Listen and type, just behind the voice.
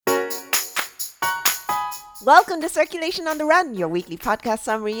Welcome to Circulation on the Run, your weekly podcast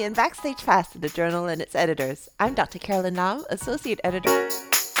summary and backstage pass to the journal and its editors. I'm Dr. Carolyn Lau, Associate Editor.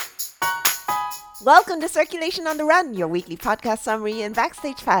 Welcome to Circulation on the Run, your weekly podcast summary and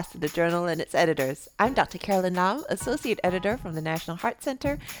backstage pass to the journal and its editors. I'm Dr. Carolyn Lau, Associate Editor from the National Heart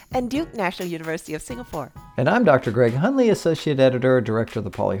Center and Duke National University of Singapore. And I'm Dr. Greg Hunley, Associate Editor, Director of the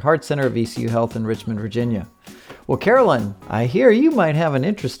Poly Heart Center of ECU Health in Richmond, Virginia. Well, Carolyn, I hear you might have an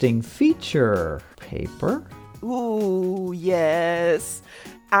interesting feature paper. Ooh, yes.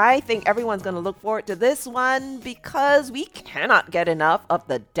 I think everyone's going to look forward to this one because we cannot get enough of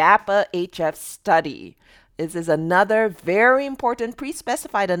the DAPA-HF study. This is another very important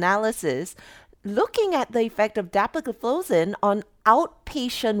pre-specified analysis looking at the effect of dapagliflozin on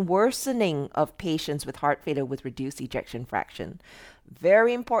outpatient worsening of patients with heart failure with reduced ejection fraction.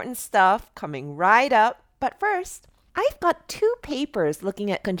 Very important stuff coming right up. But first, I've got two papers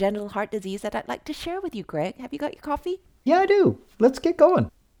looking at congenital heart disease that I'd like to share with you, Greg. Have you got your coffee? Yeah, I do. Let's get going.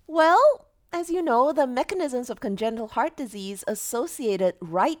 Well, as you know, the mechanisms of congenital heart disease associated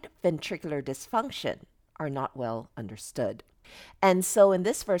right ventricular dysfunction are not well understood. And so in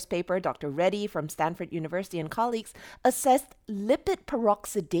this first paper, Dr. Reddy from Stanford University and colleagues assessed lipid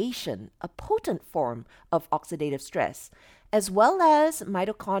peroxidation, a potent form of oxidative stress, as well as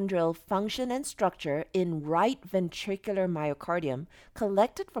mitochondrial function and structure in right ventricular myocardium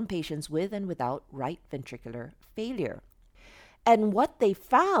collected from patients with and without right ventricular failure. And what they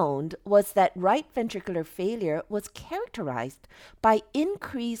found was that right ventricular failure was characterized by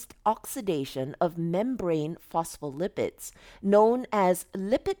increased oxidation of membrane phospholipids, known as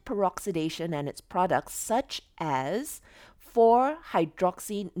lipid peroxidation and its products such as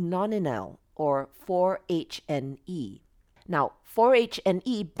 4-hydroxynonenal or 4-HNE. Now,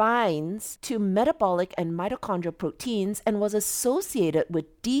 4-HNE binds to metabolic and mitochondrial proteins and was associated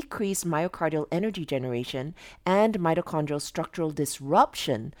with decreased myocardial energy generation and mitochondrial structural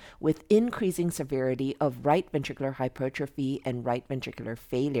disruption with increasing severity of right ventricular hypertrophy and right ventricular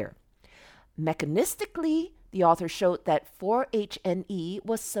failure. Mechanistically, the author showed that 4-HNE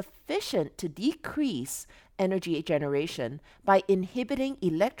was sufficient to decrease energy generation by inhibiting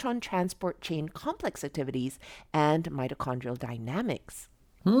electron transport chain complex activities and mitochondrial dynamics.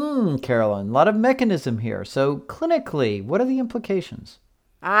 Carolyn, a lot of mechanism here. So clinically, what are the implications?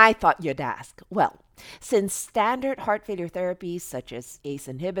 I thought you'd ask. Well, since standard heart failure therapies such as ACE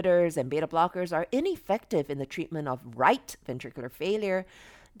inhibitors and beta blockers are ineffective in the treatment of right ventricular failure,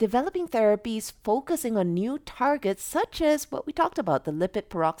 developing therapies focusing on new targets such as what we talked about, the lipid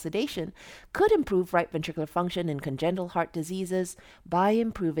peroxidation, could improve right ventricular function in congenital heart diseases by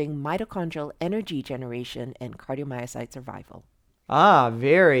improving mitochondrial energy generation and cardiomyocyte survival.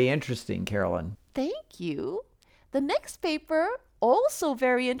 Very interesting, Carolyn. Thank you. The next paper, also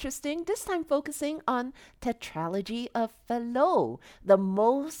very interesting, this time focusing on tetralogy of Fallot, the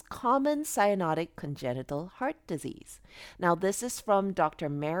most common cyanotic congenital heart disease. Now, this is from Dr.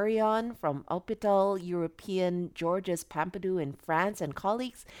 Marion from Hôpital Européen Georges Pompidou in France and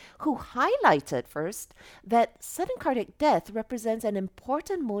colleagues, who highlighted first that sudden cardiac death represents an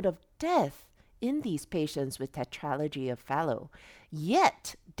important mode of death in these patients with tetralogy of Fallot.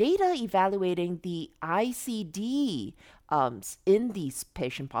 Yet, data evaluating the ICD in these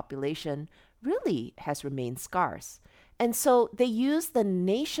patient population really has remained scarce. And so they used the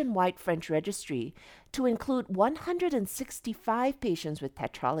nationwide French registry to include 165 patients with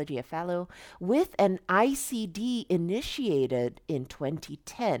tetralogy of Fallot with an ICD initiated in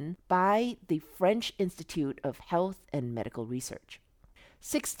 2010 by the French Institute of Health and Medical Research.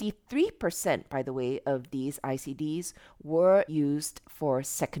 63%, by the way, of these ICDs were used for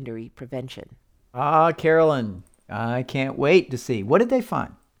secondary prevention. Carolyn, I can't wait to see. What did they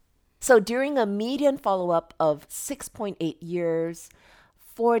find? So during a median follow-up of 6.8 years,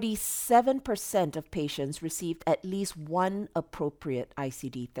 47% of patients received at least one appropriate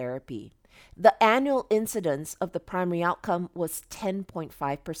ICD therapy. The annual incidence of the primary outcome was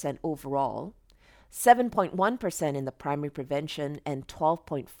 10.5% overall, 7.1% in the primary prevention and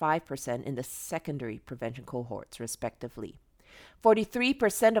 12.5% in the secondary prevention cohorts, respectively.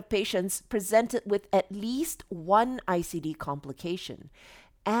 43% of patients presented with at least one ICD complication.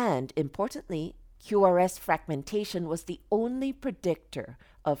 And importantly, QRS fragmentation was the only predictor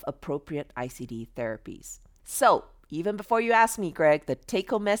of appropriate ICD therapies. So, even before you ask me, Greg, the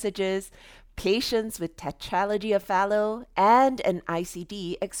take-home message is patients with tetralogy of Fallot and an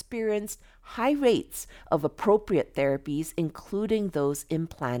ICD experienced high rates of appropriate therapies, including those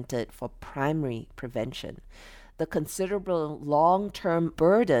implanted for primary prevention. The considerable long-term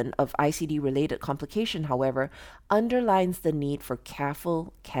burden of ICD-related complication, however, underlines the need for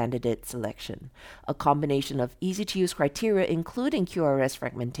careful candidate selection. A combination of easy-to-use criteria, including QRS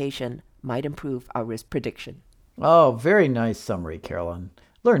fragmentation, might improve our risk prediction. Oh, very nice summary, Carolyn.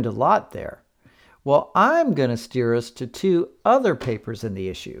 Learned a lot there. Well, I'm going to steer us to two other papers in the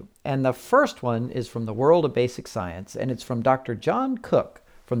issue. And the first one is from the World of Basic Science, and it's from Dr. John Cook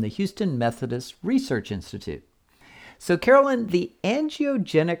from the Houston Methodist Research Institute. So, Carolyn, the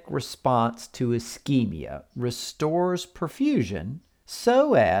angiogenic response to ischemia restores perfusion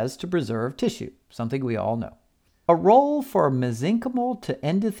so as to preserve tissue, something we all know. A role for mesenchymal to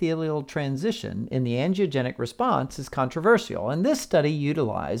endothelial transition in the angiogenic response is controversial, and this study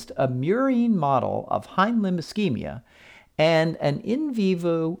utilized a murine model of hind limb ischemia and an in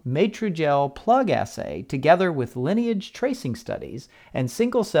vivo Matrigel plug assay together with lineage tracing studies and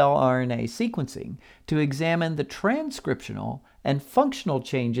single-cell RNA sequencing to examine the transcriptional and functional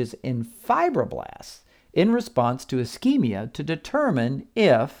changes in fibroblasts in response to ischemia to determine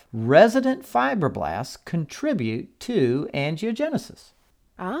if resident fibroblasts contribute to angiogenesis.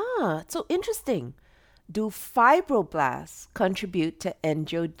 Ah, so interesting. Do fibroblasts contribute to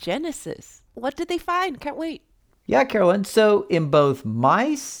angiogenesis? What did they find? Can't wait. Yeah, Carolyn. So in both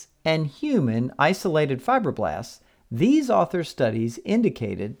mice and human isolated fibroblasts, these author studies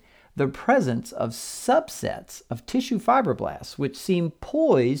indicated the presence of subsets of tissue fibroblasts which seem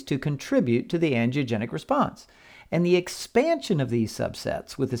poised to contribute to the angiogenic response. And the expansion of these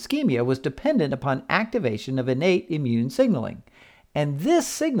subsets with ischemia was dependent upon activation of innate immune signaling. And this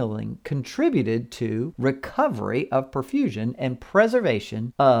signaling contributed to recovery of perfusion and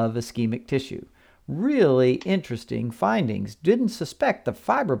preservation of ischemic tissue. Really interesting findings. Didn't suspect the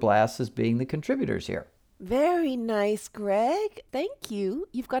fibroblasts as being the contributors here. Very nice, Greg. Thank you.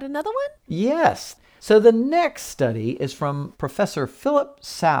 You've got another one? Yes. So the next study is from Professor Philip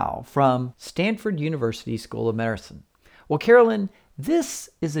Tsao from Stanford University School of Medicine. Well, Carolyn, this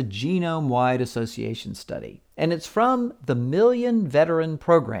is a genome-wide association study, and it's from the Million Veteran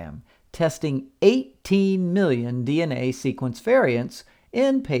Program, testing 18 million DNA sequence variants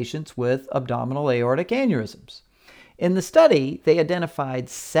in patients with abdominal aortic aneurysms. In the study, they identified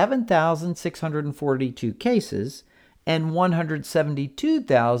 7,642 cases and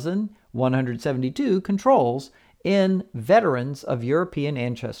 172,172 controls in veterans of European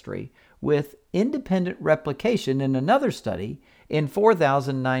ancestry, with independent replication in another study in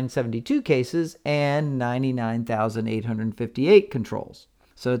 4,972 cases and 99,858 controls.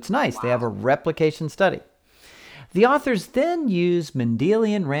 So it's nice. Wow. They have a replication study. The authors then used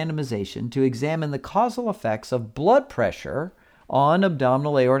Mendelian randomization to examine the causal effects of blood pressure on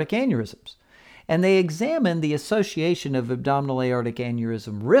abdominal aortic aneurysms. And they examined the association of abdominal aortic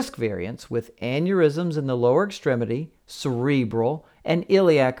aneurysm risk variants with aneurysms in the lower extremity, cerebral, and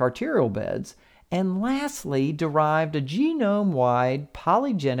iliac arterial beds, and lastly derived a genome-wide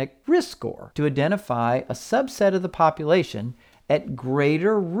polygenic risk score to identify a subset of the population at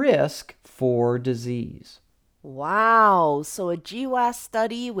greater risk for disease. Wow, so a GWAS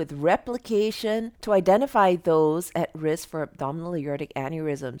study with replication to identify those at risk for abdominal aortic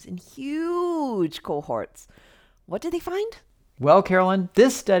aneurysms in huge cohorts. What did they find? Well, Carolyn,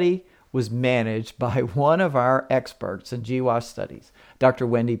 this study was managed by one of our experts in GWAS studies, Dr.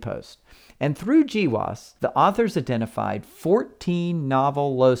 Wendy Post. And through GWAS, the authors identified 14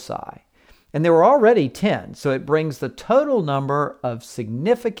 novel loci. And there were already 10, so it brings the total number of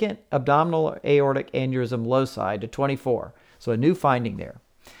significant abdominal aortic aneurysm loci to 24. So a new finding there.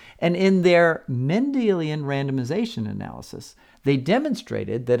 And in their Mendelian randomization analysis, they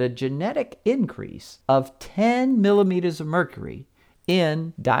demonstrated that a genetic increase of 10 millimeters of mercury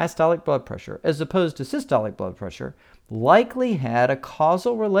in diastolic blood pressure, as opposed to systolic blood pressure, likely had a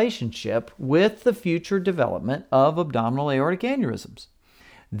causal relationship with the future development of abdominal aortic aneurysms.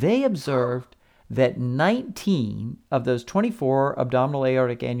 They observed that 19 of those 24 abdominal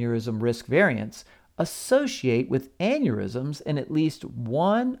aortic aneurysm risk variants associate with aneurysms in at least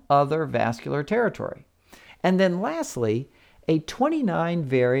one other vascular territory. And then lastly, a 29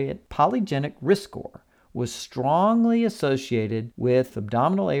 variant polygenic risk score was strongly associated with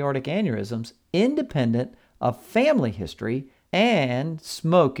abdominal aortic aneurysms independent of family history and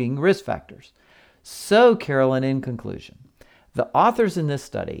smoking risk factors. So, Carolyn, in conclusion, the authors in this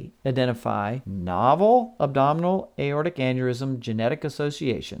study identify novel abdominal aortic aneurysm genetic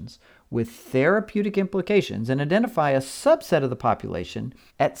associations with therapeutic implications and identify a subset of the population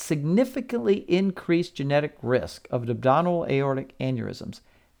at significantly increased genetic risk of abdominal aortic aneurysms,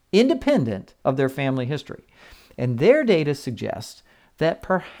 independent of their family history. And their data suggests that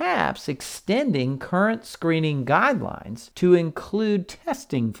perhaps extending current screening guidelines to include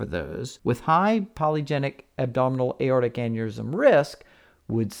testing for those with high polygenic abdominal aortic aneurysm risk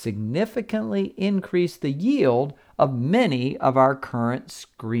would significantly increase the yield of many of our current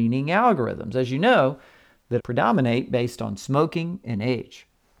screening algorithms, as you know, that predominate based on smoking and age.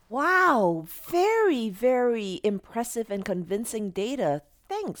 Wow, very, very impressive and convincing data.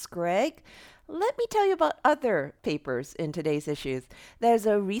 Thanks, Greg. Let me tell you about other papers in today's issues. There's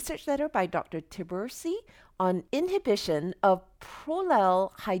a research letter by Dr. Tiburci on inhibition of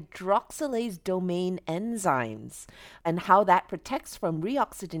prolyl hydroxylase domain enzymes and how that protects from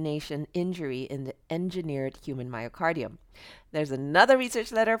reoxygenation injury in the engineered human myocardium. There's another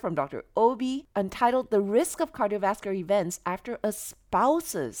research letter from Dr. Obi entitled The Risk of Cardiovascular Events After a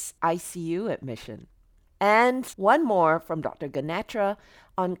Spouse's ICU Admission. And one more from Dr. Ganatra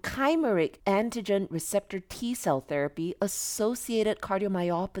on chimeric antigen receptor T cell therapy associated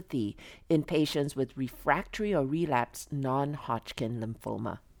cardiomyopathy in patients with refractory or relapsed non-Hodgkin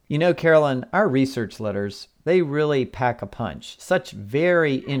lymphoma. You know, Carolyn, our research letters, they really pack a punch. Such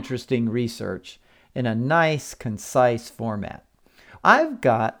very interesting research in a nice, concise format. I've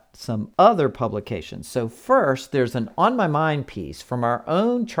got some other publications. So first, there's an On My Mind piece from our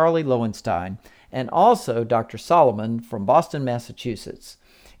own Charlie Lowenstein and also Dr. Solomon from Boston, Massachusetts,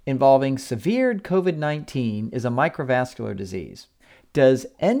 involving severe COVID-19 is a microvascular disease. Does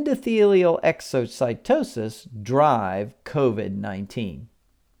endothelial exocytosis drive COVID-19?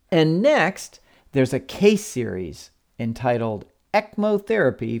 And next, there's a case series entitled ECMO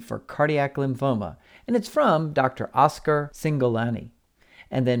Therapy for Cardiac Lymphoma, and it's from Dr. Oscar Cingolani.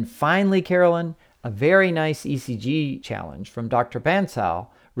 And then finally, Carolyn, a very nice ECG challenge from Dr. Bansal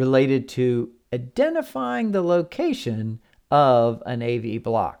related to identifying the location of an AV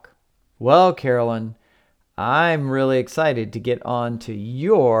block. Well, Carolyn, I'm really excited to get on to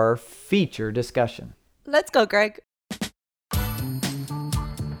your feature discussion. Let's go, Greg.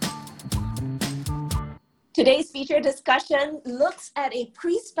 Today's feature discussion looks at a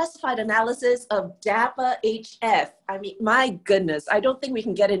pre-specified analysis of DAPA-HF. I mean, my goodness, I don't think we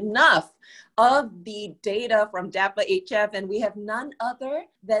can get enough of the data from DAPA-HF, and we have none other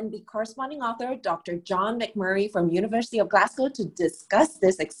than the corresponding author, Dr. John McMurray from University of Glasgow, to discuss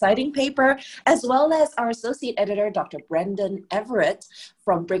this exciting paper, as well as our associate editor, Dr. Brendan Everett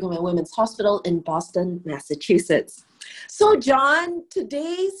from Brigham and Women's Hospital in Boston, Massachusetts. So John,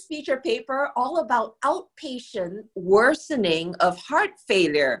 today's feature paper all about outpatient worsening of heart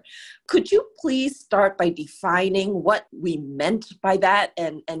failure. Could you please start by defining what we meant by that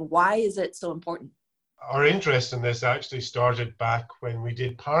and why is it so important? Our interest in this actually started back when we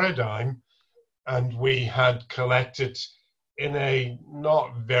did Paradigm, and we had collected in a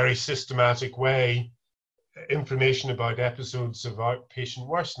not very systematic way information about episodes of outpatient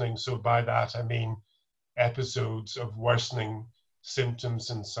worsening. So by that I mean episodes of worsening symptoms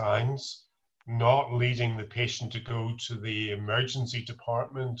and signs, not leading the patient to go to the emergency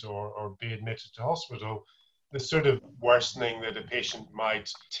department or be admitted to hospital. The sort of worsening that a patient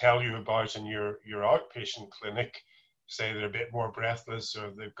might tell you about in your outpatient clinic, say they're a bit more breathless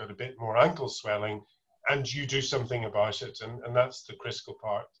or they've got a bit more ankle swelling, and you do something about it. And that's the critical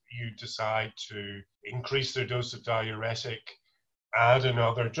part. You decide to increase their dose of diuretic, add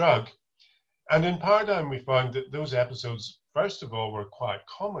another drug. And in Paradigm, we found that those episodes, first of all, were quite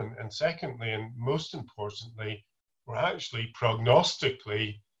common. And secondly, and most importantly, were actually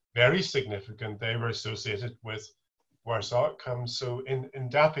prognostically very significant. They were associated with worse outcomes. So in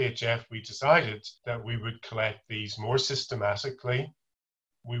DAPA-HF, we decided that we would collect these more systematically.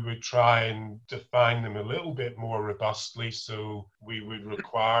 We would try and define them a little bit more robustly. So we would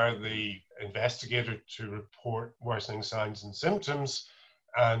require the investigator to report worsening signs and symptoms.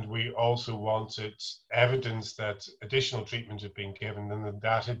 And we also wanted evidence that additional treatment had been given and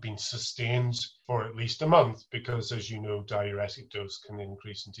that had been sustained for at least a month, because as you know, diuretic dose can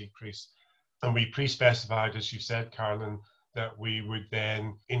increase and decrease. And we pre-specified, as you said, Carolyn, that we would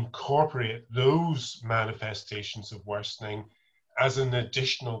then incorporate those manifestations of worsening as an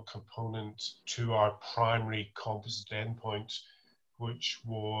additional component to our primary composite endpoint, which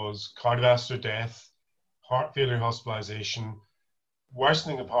was cardiovascular death, heart failure hospitalization,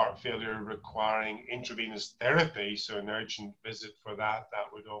 worsening of heart failure requiring intravenous therapy, so an urgent visit for that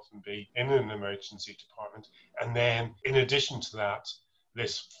would often be in an emergency department. And then in addition to that,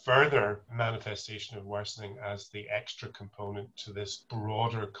 this further manifestation of worsening as the extra component to this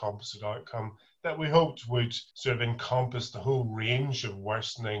broader composite outcome that we hoped would sort of encompass the whole range of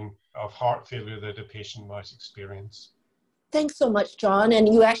worsening of heart failure that a patient might experience. Thanks so much, John.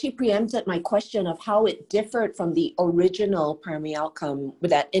 And you actually preempted my question of how it differed from the original primary outcome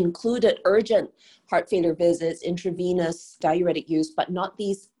that included urgent heart failure visits, intravenous diuretic use, but not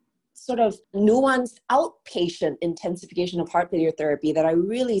these sort of nuanced outpatient intensification of heart failure therapy that I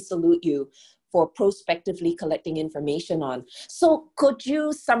really salute you for prospectively collecting information on. So could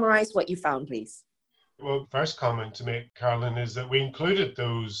you summarize what you found, please? Well, first comment to make, Carolyn, is that we included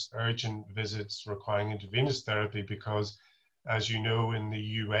those urgent visits requiring intravenous therapy because, as you know, in the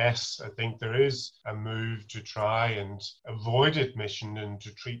US, I think there is a move to try and avoid admission and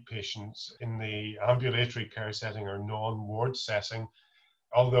to treat patients in the ambulatory care setting or non-ward setting.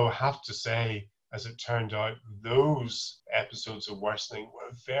 Although I have to say, as it turned out, those episodes of worsening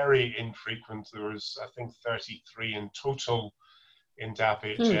were very infrequent. There was, I think, 33 in total in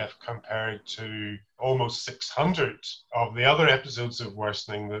DAPA-HF compared to almost 600 of the other episodes of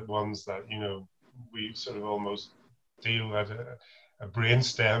worsening, the ones that, you know, we sort of almost deal at a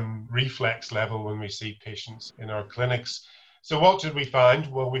brainstem reflex level when we see patients in our clinics. So what did we find?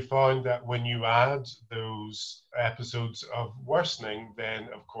 Well, we found that when you add those episodes of worsening, then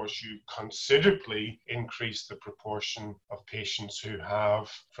of course you considerably increase the proportion of patients who have,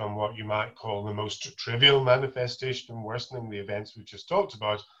 from what you might call the most trivial manifestation of worsening, the events we just talked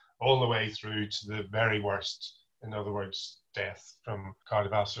about, all the way through to the very worst, in other words, death from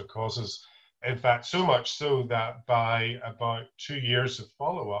cardiovascular causes. In fact, so much so that by about 2 years of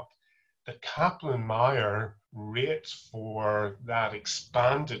follow-up, the Kaplan-Meier rate for that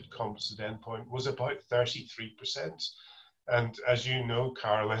expanded composite endpoint was about 33%. And as you know,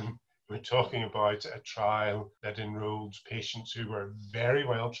 Carolyn, we're talking about a trial that enrolled patients who were very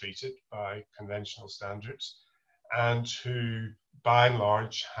well treated by conventional standards and who, by and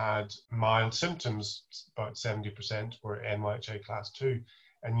large, had mild symptoms. About 70% were NYHA class 2.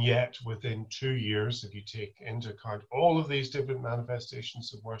 And yet, within 2 years, if you take into account all of these different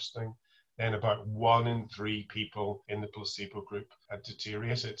manifestations of worsening, then about 1 in 3 people in the placebo group had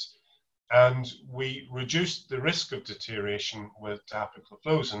deteriorated. And we reduced the risk of deterioration with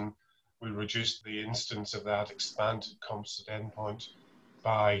dapagliflozin. We reduced the instance of that expanded composite endpoint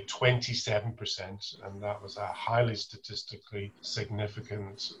by 27%, and that was a highly statistically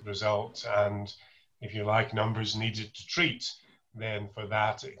significant result. And if you like, numbers needed to treat, then for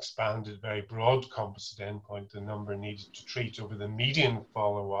that expanded very broad composite endpoint, the number needed to treat over the median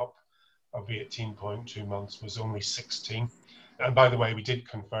follow-up of 18.2 months was only 16. And by the way, we did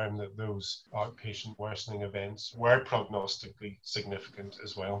confirm that those outpatient worsening events were prognostically significant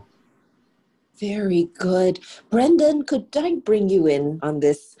as well. Very good. Brendan, could I bring you in on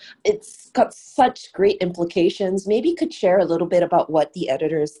this? It's got such great implications. Maybe you could share a little bit about what the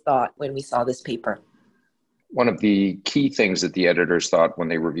editors thought when we saw this paper. One of the key things that the editors thought when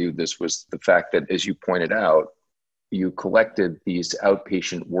they reviewed this was the fact that, as you pointed out, you collected these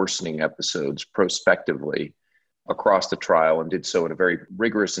outpatient worsening episodes prospectively across the trial and did so in a very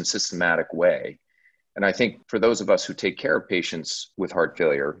rigorous and systematic way. And I think for those of us who take care of patients with heart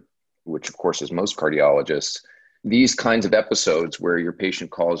failure, which of course is most cardiologists, these kinds of episodes where your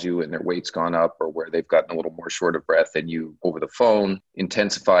patient calls you and their weight's gone up or where they've gotten a little more short of breath and you over the phone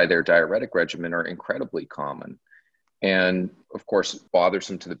intensify their diuretic regimen are incredibly common. And of course,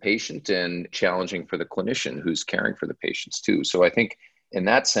 bothersome to the patient and challenging for the clinician who's caring for the patients too. So I think in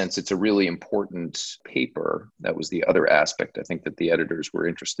that sense, it's a really important paper. That was the other aspect I think that the editors were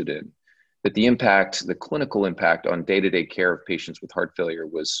interested in, that the impact, the clinical impact on day-to-day care of patients with heart failure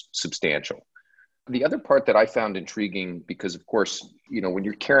was substantial. The other part that I found intriguing, because of course, you know, when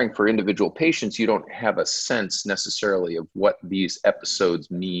you're caring for individual patients, you don't have a sense necessarily of what these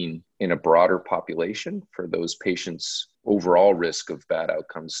episodes mean in a broader population for those patients' overall risk of bad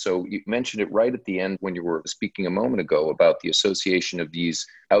outcomes. So you mentioned it right at the end when you were speaking a moment ago about the association of these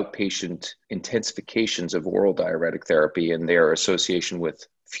outpatient intensifications of oral diuretic therapy and their association with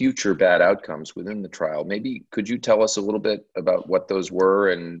future bad outcomes within the trial. Maybe could you tell us a little bit about what those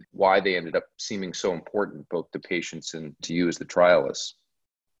were and why they ended up seeming so important both to patients and to you as the trialists?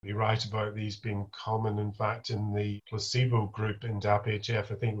 You're right about these being common. In fact, in the placebo group in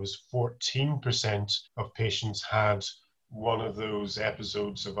DAPA-HF, I think it was 14% of patients had one of those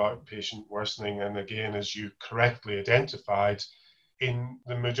episodes of outpatient worsening. And again, as you correctly identified, in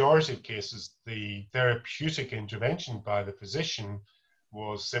the majority of cases, the therapeutic intervention by the physician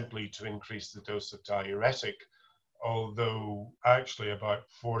was simply to increase the dose of diuretic, although actually about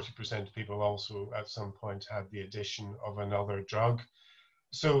 40% of people also at some point had the addition of another drug.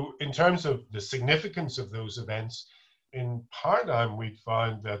 So in terms of the significance of those events, in Paradigm, we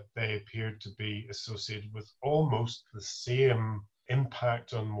found that they appeared to be associated with almost the same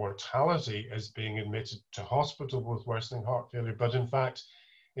impact on mortality as being admitted to hospital with worsening heart failure. But in fact,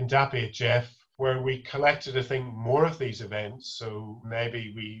 in DAPA-HF, where we collected, I think, more of these events, so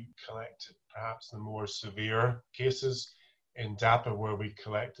maybe we collected perhaps the more severe cases. In DAPA, where we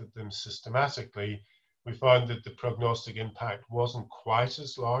collected them systematically, we found that the prognostic impact wasn't quite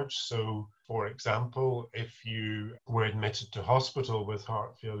as large. So, for example, if you were admitted to hospital with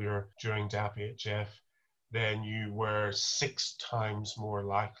heart failure during DAPA-HF, then you were 6 times more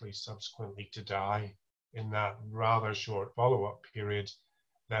likely subsequently to die in that rather short follow-up period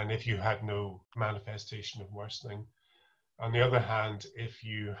than if you had no manifestation of worsening. On the other hand, if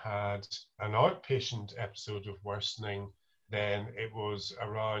you had an outpatient episode of worsening, then it was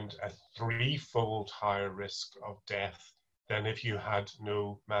around a 3-fold higher risk of death than if you had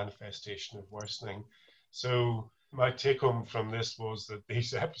no manifestation of worsening. So my take home from this was that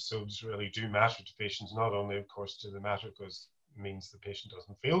these episodes really do matter to patients, not only, of course, do they matter because it means the patient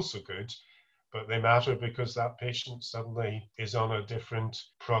doesn't feel so good, but they matter because that patient suddenly is on a different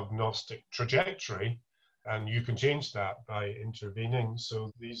prognostic trajectory, and you can change that by intervening.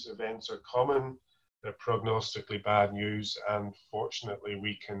 So these events are common. They're prognostically bad news, and fortunately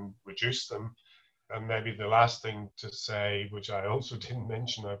we can reduce them. And maybe the last thing to say, which I also didn't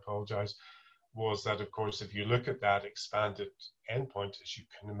mention, I apologize, was that, of course, if you look at that expanded endpoint, as you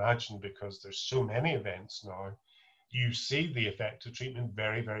can imagine, because there's so many events now, you see the effect of treatment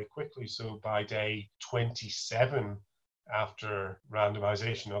very, very quickly. So by day 27 after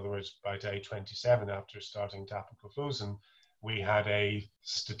randomization, in other words, by day 27 after starting dapagliflozin, we had a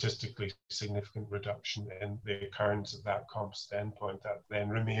statistically significant reduction in the occurrence of that composite endpoint that then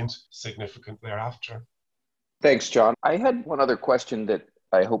remained significant thereafter. Thanks, John. I had one other question that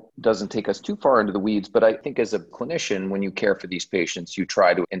I hope doesn't take us too far into the weeds, but I think as a clinician, when you care for these patients, you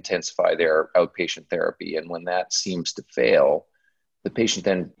try to intensify their outpatient therapy. And when that seems to fail, the patient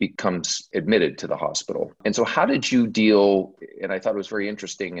then becomes admitted to the hospital. And so how did you deal, and I thought it was very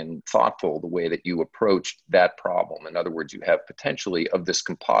interesting and thoughtful, the way that you approached that problem. In other words, you have potentially of this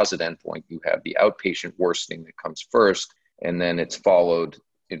composite endpoint, you have the outpatient worsening that comes first, and then it's followed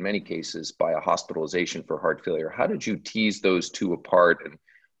in many cases by a hospitalization for heart failure. How did you tease those two apart, and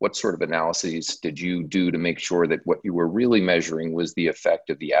what sort of analyses did you do to make sure that what you were really measuring was the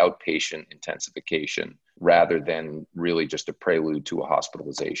effect of the outpatient intensification rather than really just a prelude to a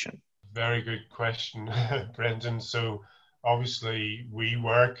hospitalization? Very good question, Brendan. So obviously we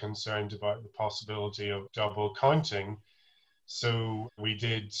were concerned about the possibility of double counting. So we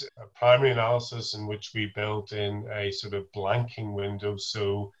did a primary analysis in which we built in a sort of blanking window.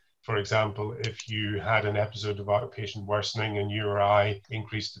 So for example, if you had an episode of outpatient worsening and you or I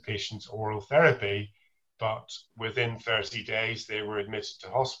increased the patient's oral therapy, but within 30 days they were admitted to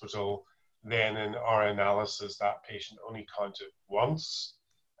hospital, then in our analysis, that patient only counted once.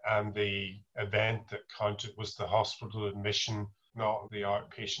 And the event that counted was the hospital admission, not the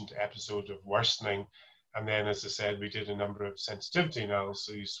outpatient episode of worsening. And then, as I said, we did a number of sensitivity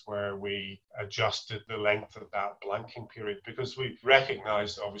analyses where we adjusted the length of that blanking period, because we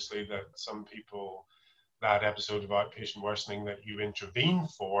recognized, obviously, that some people, that episode of outpatient worsening that you intervene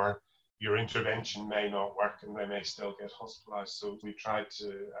for, your intervention may not work and they may still get hospitalized. So we tried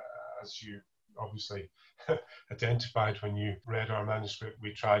to, as you obviously identified when you read our manuscript,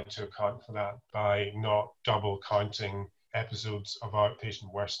 we tried to account for that by not double counting episodes of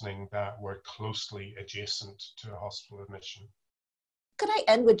outpatient worsening that were closely adjacent to a hospital admission. Could I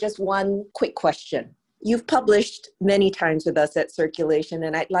end with just one quick question? You've published many times with us at Circulation,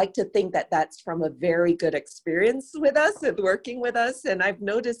 and I'd like to think that that's from a very good experience with us and working with us. And I've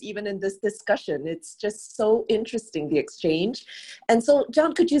noticed even in this discussion, it's just so interesting, the exchange. And so,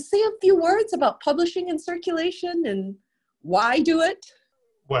 John, could you say a few words about publishing in Circulation and why do it?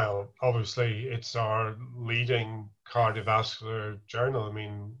 Well, obviously, it's our leading cardiovascular journal. I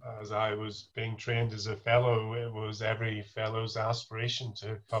mean, as I was being trained as a fellow, it was every fellow's aspiration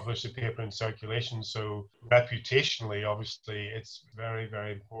to publish a paper in Circulation. So reputationally, obviously, it's very,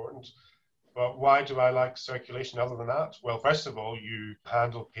 very important. But why do I like Circulation other than that? Well, first of all, you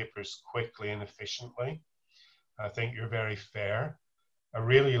handle papers quickly and efficiently. I think you're very fair. I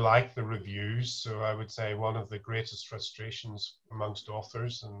really like the reviews. So I would say one of the greatest frustrations amongst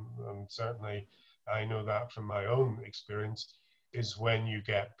authors, and certainly I know that from my own experience, is when you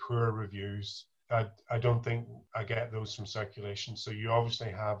get poor reviews. I don't think I get those from Circulation. So you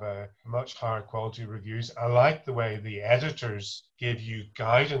obviously have a much higher quality reviews. I like the way the editors give you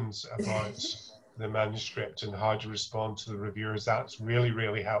guidance about the manuscript and how to respond to the reviewers. That's really,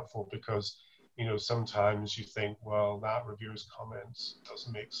 really helpful because, you know, sometimes you think, well, that reviewer's comments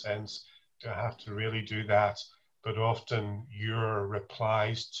doesn't make sense. Do I have to really do that? but often your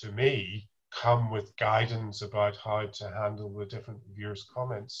replies to me come with guidance about how to handle the different viewers'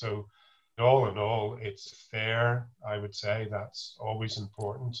 comments. So all in all, it's fair, I would say. That's always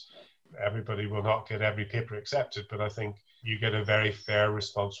important. Everybody will not get every paper accepted, but I think you get a very fair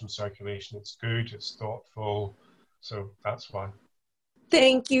response from circulation. It's good, it's thoughtful, so that's why.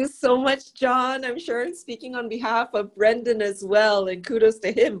 Thank you so much, John. I'm sure I'm speaking on behalf of Brendan as well, and kudos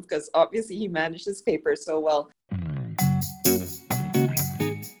to him because obviously he managed his paper so well.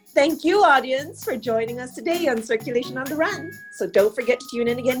 Thank you, audience, for joining us today on Circulation on the Run. So don't forget to tune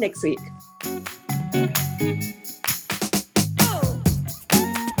in again next week.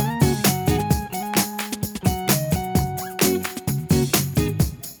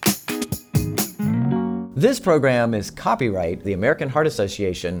 This program is copyright the American Heart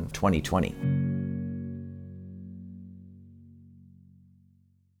Association 2020.